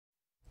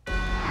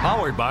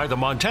Powered by the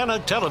Montana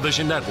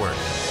Television Network.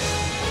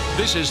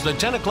 This is the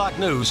 10 o'clock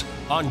news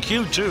on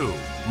Q2,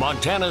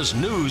 Montana's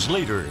news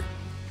leader.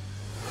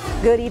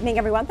 Good evening,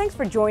 everyone. Thanks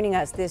for joining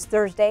us this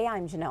Thursday.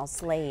 I'm Jeanelle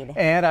Slade.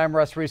 And I'm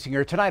Russ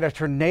Riesinger. Tonight, a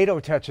tornado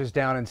touches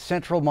down in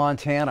central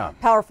Montana.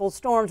 Powerful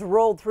storms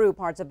rolled through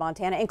parts of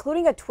Montana,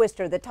 including a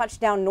twister that touched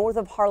down north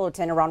of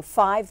Harlowton around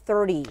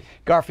 5:30.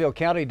 Garfield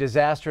County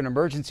Disaster and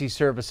Emergency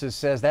Services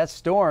says that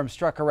storm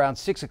struck around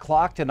 6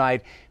 o'clock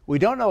tonight. We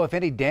don't know if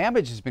any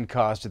damage has been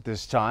caused at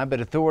this time,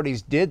 but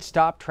authorities did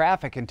stop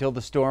traffic until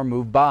the storm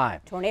moved by.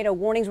 Tornado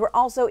warnings were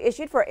also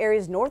issued for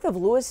areas north of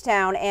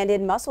Lewistown and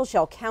in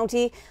Musselshell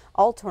County.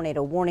 All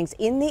tornado warnings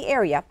in the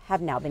area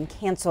have now been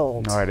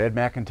canceled. All right, Ed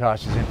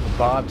McIntosh is in for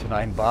Bob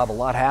tonight. And Bob, a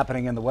lot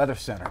happening in the Weather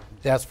Center.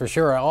 That's for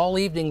sure. All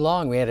evening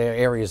long, we had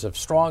areas of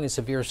strong and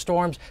severe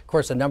storms. Of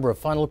course, a number of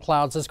funnel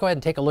clouds. Let's go ahead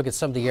and take a look at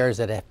some of the areas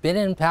that have been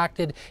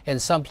impacted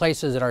and some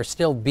places that are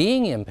still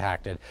being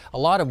impacted. A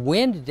lot of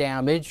wind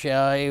damage.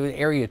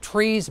 Area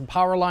trees and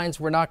power lines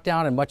were knocked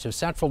down in much of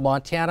central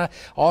Montana.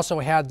 Also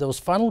had those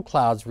funnel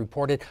clouds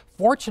reported.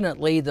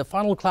 Fortunately, the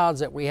funnel clouds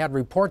that we had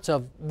reports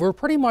of were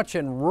pretty much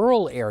in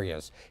rural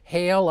areas.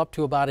 Hail up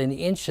to about an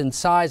inch in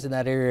size in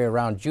that area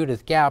around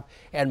Judith Gap,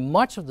 and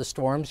much of the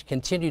storms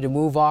continue to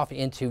move off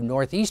into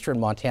northeastern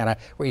Montana,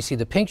 where you see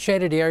the pink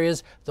shaded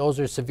areas. Those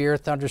are severe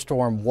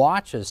thunderstorm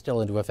watches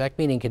still into effect,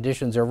 meaning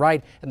conditions are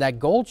right. And that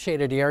gold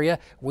shaded area,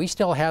 we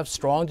still have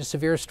strong to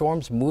severe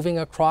storms moving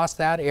across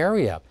that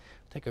area.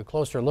 Take a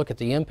closer look at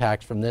the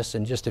impacts from this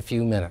in just a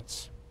few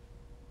minutes.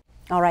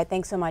 All right,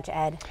 thanks so much,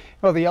 Ed.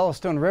 Well, the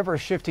Yellowstone River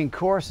is shifting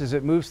course as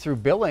it moves through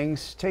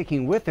Billings,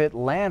 taking with it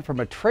land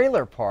from a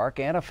trailer park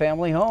and a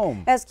family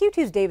home. As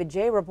Q2's David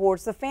J.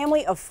 reports, the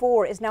family of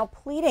 4 is now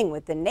pleading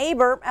with the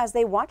neighbor as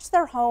they watch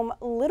their home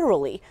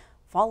literally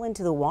fall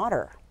into the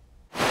water.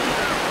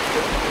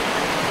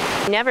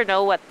 You never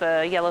know what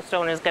the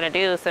Yellowstone is going to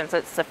do since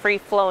it's a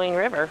free-flowing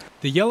river.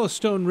 The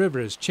Yellowstone River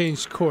has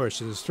changed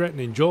course and is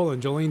threatening Joel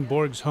and Jolene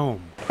Borg's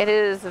home. It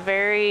is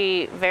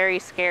very, very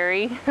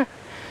scary.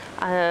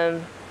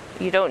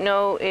 You don't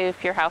know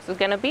if your house is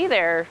going to be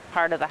there.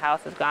 Part of the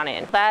house has gone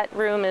in. That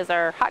room is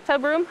our hot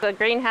tub room. The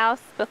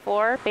greenhouse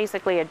before,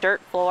 basically a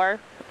dirt floor,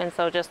 and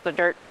so just the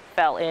dirt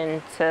fell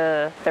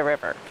into the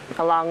river,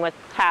 along with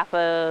half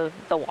of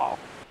the wall.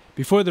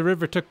 Before the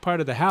river took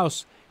part of the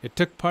house, it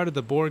took part of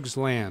the Borg's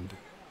land.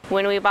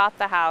 When we bought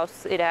the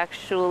house, it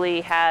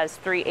actually has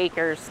 3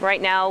 acres.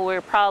 Right now,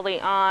 we're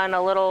probably on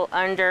a little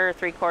under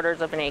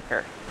 3/4 of an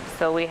acre.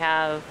 So we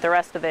have the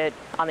rest of it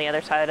on the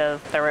other side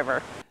of the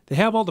river. They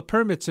have all the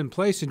permits in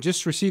place and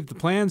just received the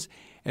plans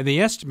and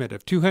the estimate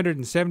of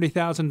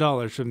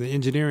 $270,000 from the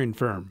engineering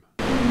firm.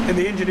 And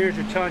the engineers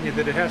are telling you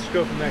that it has to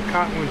go from that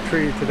cottonwood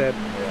tree to that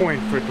point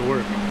for it to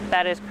work.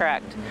 That is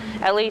correct,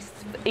 at least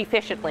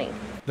efficiently.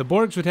 The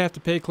Borgs would have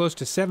to pay close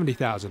to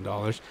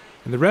 $70,000,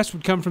 and the rest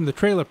would come from the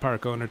trailer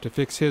park owner to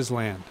fix his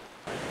land.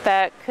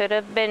 That could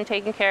have been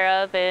taken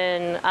care of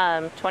in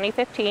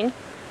 2015.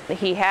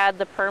 He had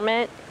the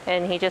permit,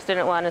 and he just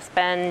didn't want to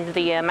spend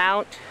the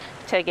amount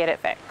to get it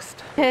fixed.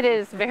 It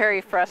is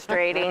very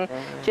frustrating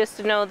just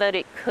to know that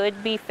it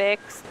could be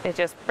fixed. It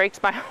just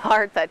breaks my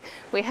heart that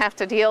we have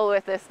to deal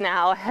with this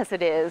now as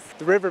it is.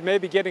 The river may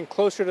be getting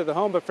closer to the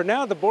home, but for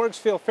now the Borgs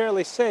feel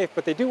fairly safe,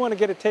 but they do want to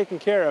get it taken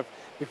care of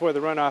before the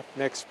runoff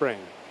next spring.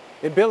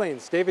 In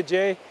Billings, David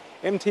J.,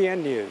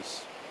 MTN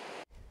News.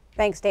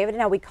 Thanks, David.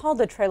 Now, we called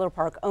the trailer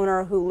park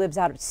owner who lives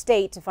out of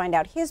state to find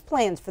out his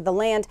plans for the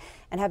land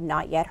and have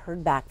not yet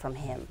heard back from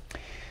him.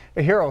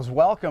 A hero's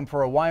welcome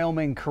for a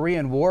Wyoming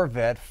Korean War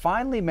vet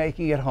finally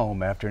making it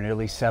home after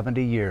nearly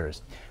 70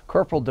 years.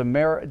 Corporal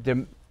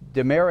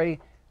Demary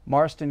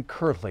Marston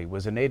Kirtley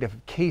was a native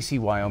of Casey,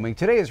 Wyoming.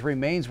 Today his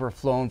remains were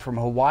flown from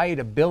Hawaii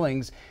to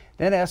Billings,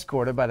 then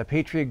escorted by the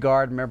Patriot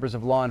Guard and members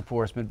of law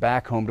enforcement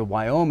back home to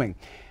Wyoming,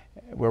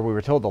 where we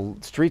were told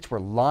the streets were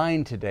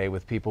lined today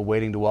with people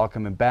waiting to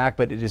welcome him back,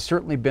 but it has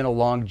certainly been a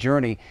long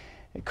journey.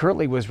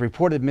 Kirtley was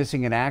reported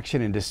missing in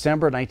action in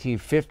December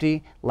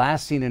 1950,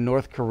 last seen in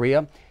North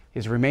Korea.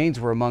 His remains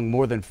were among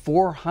more than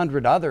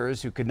 400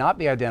 others who could not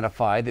be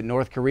identified that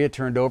North Korea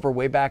turned over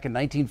way back in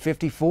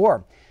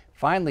 1954.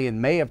 Finally,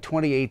 in May of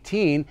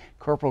 2018,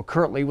 Corporal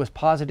Kirtley was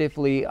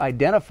positively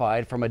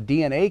identified from a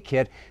DNA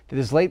kit that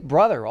his late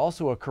brother,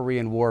 also a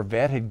Korean War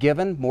vet, had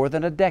given more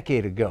than a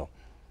decade ago.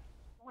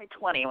 Only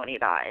 20 when he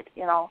died,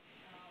 you know.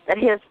 That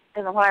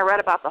and when I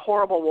read about the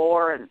horrible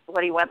war and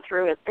what he went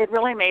through, it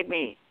really made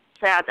me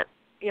sad that,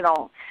 you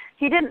know,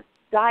 he didn't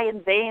die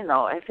in vain,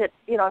 though. If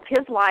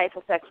his life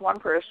affects one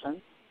person,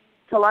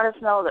 to let us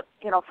know that,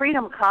 you know,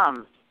 freedom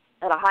comes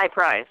at a high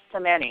price to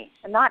many,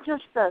 and not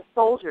just the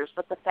soldiers,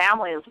 but the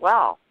family as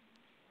well.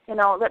 You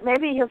know, that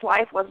maybe his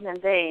life wasn't in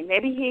vain.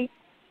 Maybe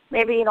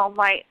you know,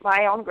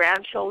 my own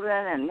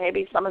grandchildren and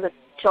maybe some of the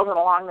children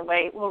along the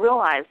way will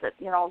realize that,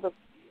 you know,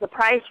 the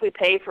price we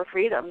pay for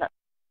freedom.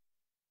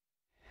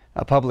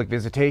 A public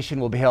visitation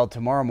will be held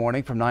tomorrow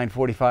morning from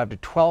 9:45 to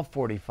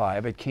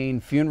 12:45 at Kane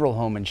Funeral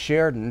Home in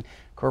Sheridan.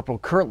 Corporal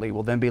Kirtley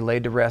will then be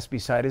laid to rest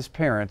beside his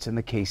parents in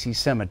the Casey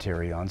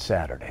Cemetery on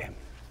Saturday.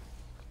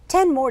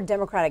 10 more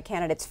Democratic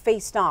candidates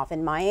faced off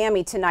in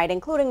Miami tonight,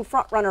 including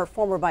frontrunner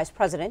former Vice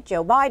President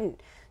Joe Biden.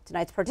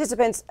 Tonight's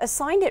participants,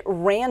 assigned at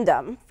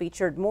random,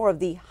 featured more of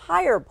the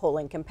higher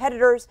polling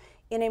competitors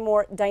in a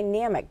more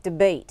dynamic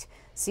debate.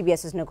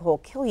 CBS's Nicole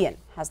Killian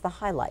has the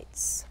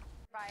highlights.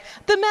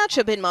 The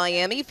matchup in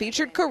Miami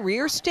featured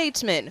career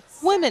statesmen,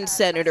 women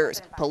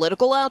senators,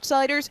 political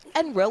outsiders,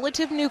 and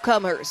relative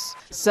newcomers.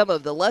 Some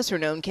of the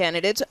lesser-known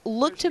candidates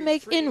look to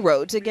make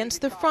inroads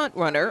against the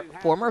frontrunner,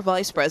 former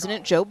Vice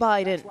President Joe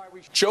Biden.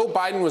 Joe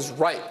Biden was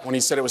right when he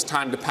said it was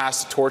time to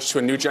pass the torch to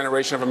a new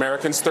generation of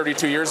Americans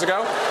 32 years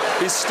ago.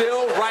 He's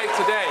still right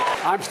today.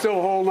 I'm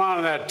still holding on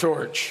to that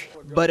torch.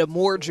 But a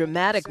more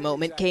dramatic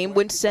moment came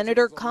when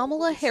Senator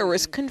Kamala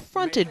Harris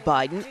confronted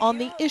Biden on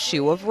the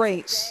issue of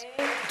race.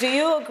 Do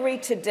you agree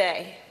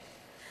today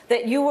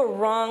that you were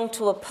wrong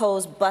to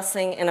oppose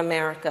busing in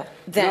America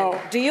then?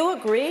 No, do you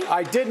agree?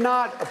 I did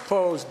not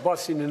oppose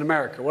busing in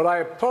America. What I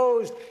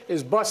opposed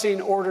is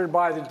busing ordered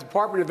by the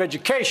Department of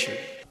Education.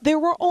 There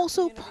were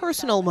also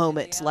personal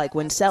moments, like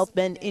when South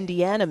Bend,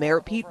 Indiana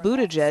Mayor Pete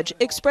Buttigieg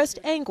expressed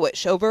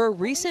anguish over a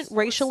recent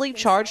racially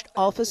charged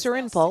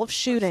officer-involved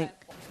shooting.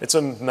 It's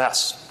a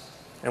mess,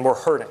 and we're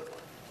hurting.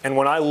 And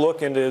when I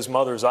look into his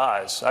mother's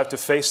eyes, I have to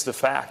face the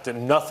fact that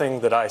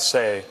nothing that I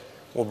say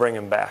will bring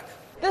him back.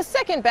 The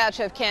second batch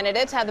of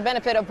candidates had the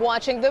benefit of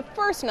watching the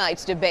first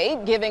night's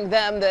debate, giving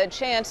them the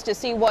chance to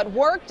see what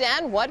worked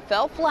and what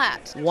fell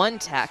flat. One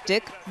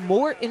tactic,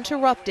 more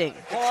interrupting.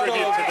 Tribute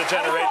to the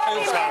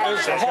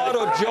generation's It's part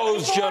of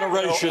Joe's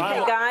generation.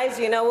 Guys,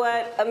 you know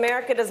what?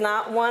 America does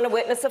not want to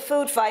witness a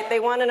food fight. They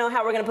want to know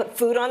how we're going to put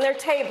food on their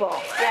table.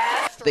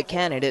 Yes? The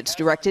candidates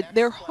directed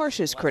their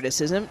harshest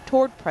criticism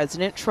toward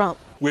President Trump.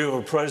 We have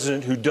a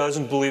president who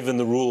doesn't believe in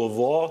the rule of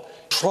law.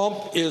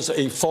 Trump is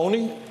a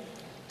phony.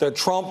 That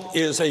Trump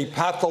is a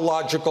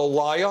pathological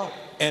liar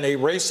and a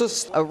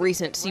racist. A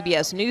recent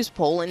CBS News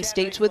poll in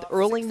states with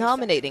early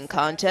nominating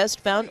contests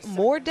found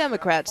more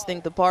Democrats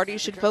think the party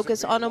should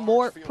focus on a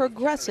more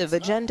progressive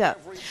agenda.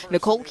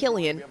 Nicole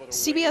Killian,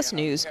 CBS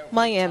News,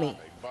 Miami.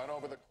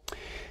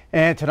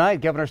 And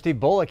tonight, Governor Steve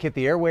Bullock hit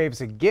the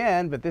airwaves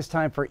again, but this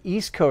time for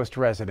East Coast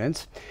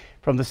residents.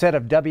 From the set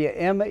of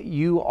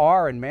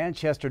WMUR in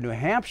Manchester, New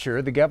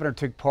Hampshire, the governor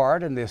took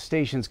part in the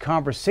station's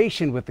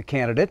conversation with the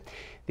candidate.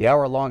 The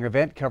hour-long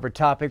event covered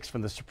topics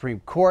from the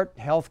Supreme Court,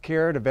 health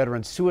care, to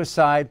veteran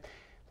suicide.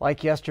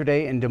 Like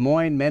yesterday in Des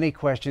Moines, many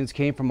questions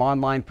came from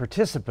online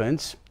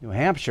participants. New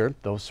Hampshire,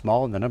 though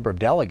small in the number of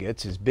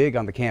delegates, is big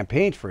on the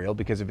campaign trail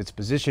because of its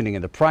positioning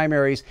in the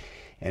primaries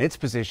and its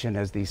position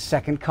as the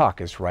second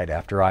caucus right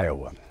after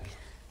Iowa.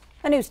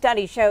 A new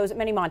study shows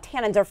many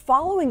Montanans are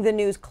following the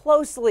news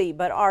closely,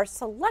 but are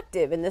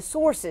selective in the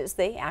sources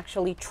they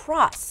actually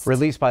trust.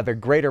 Released by the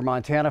Greater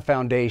Montana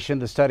Foundation,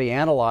 the study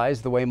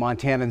analyzed the way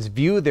Montanans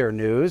view their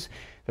news.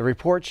 The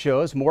report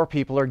shows more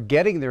people are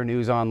getting their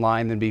news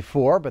online than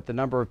before, but the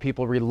number of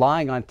people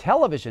relying on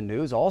television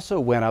news also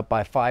went up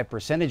by 5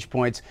 percentage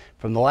points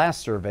from the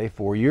last survey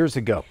 4 years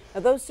ago. Now,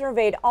 those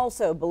surveyed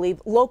also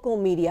believe local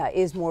media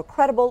is more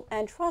credible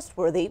and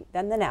trustworthy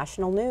than the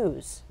national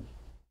news.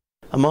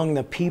 Among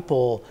the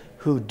people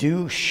who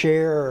do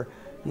share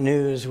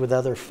news with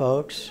other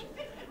folks,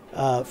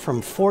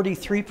 from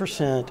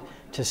 43%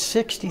 to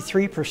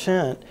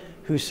 63%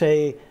 who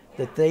say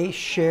that they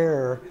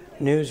share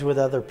news with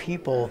other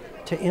people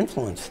to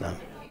influence them.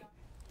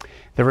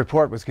 The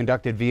report was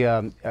conducted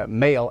via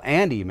mail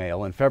and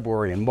email in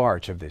February and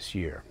March of this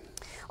year.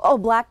 Oh,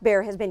 Black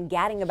Bear has been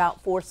gadding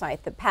about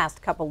Forsyth the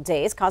past couple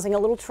days, causing a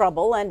little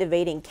trouble and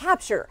evading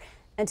capture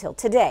until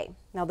today.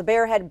 Now, the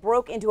bear had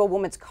broke into a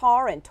woman's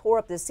car and tore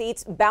up the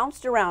seats,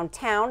 bounced around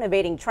town,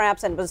 evading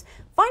traps, and was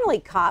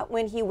finally caught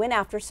when he went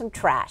after some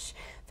trash.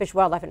 Fish,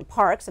 Wildlife and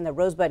Parks and the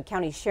Rosebud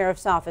County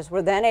Sheriff's Office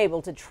were then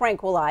able to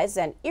tranquilize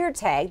and ear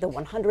tag the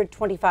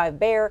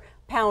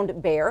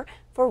 125-pound bear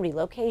for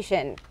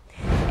relocation.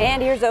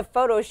 And here's a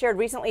photo shared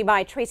recently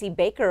by Tracy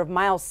Baker of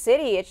Miles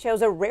City. It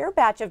shows a rare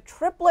batch of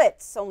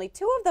triplets. Only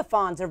 2 of the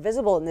fawns are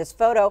visible in this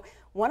photo,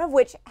 one of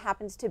which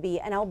happens to be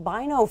an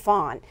albino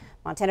fawn.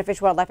 Montana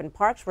Fish, Wildlife and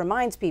Parks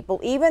reminds people,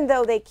 even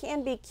though they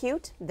can be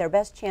cute, their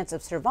best chance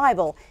of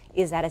survival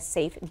is at a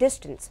safe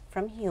distance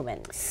from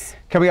humans.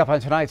 Coming up on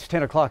tonight's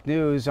 10 o'clock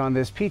news, on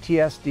this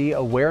PTSD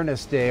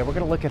Awareness Day, we're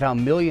going to look at how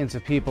millions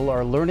of people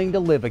are learning to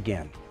live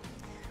again.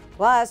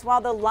 Plus,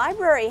 while the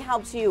library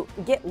helps you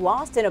get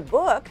lost in a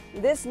book,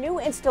 this new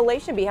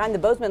installation behind the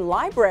Bozeman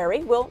Library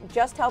will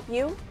just help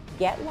you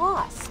get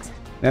lost.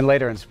 Then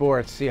later in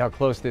sports, see how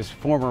close this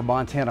former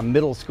Montana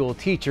middle school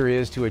teacher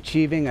is to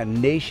achieving a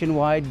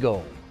nationwide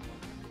goal.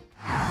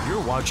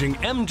 You're watching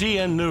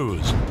MTN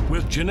News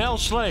with Jeanelle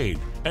Slade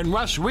and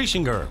Russ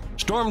Riesinger.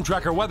 Storm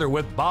Tracker weather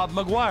with Bob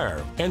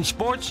McGuire. And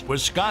sports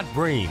with Scott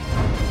Breen.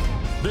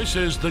 This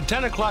is the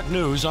 10 o'clock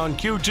news on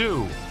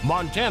Q2,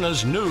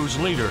 Montana's news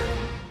leader.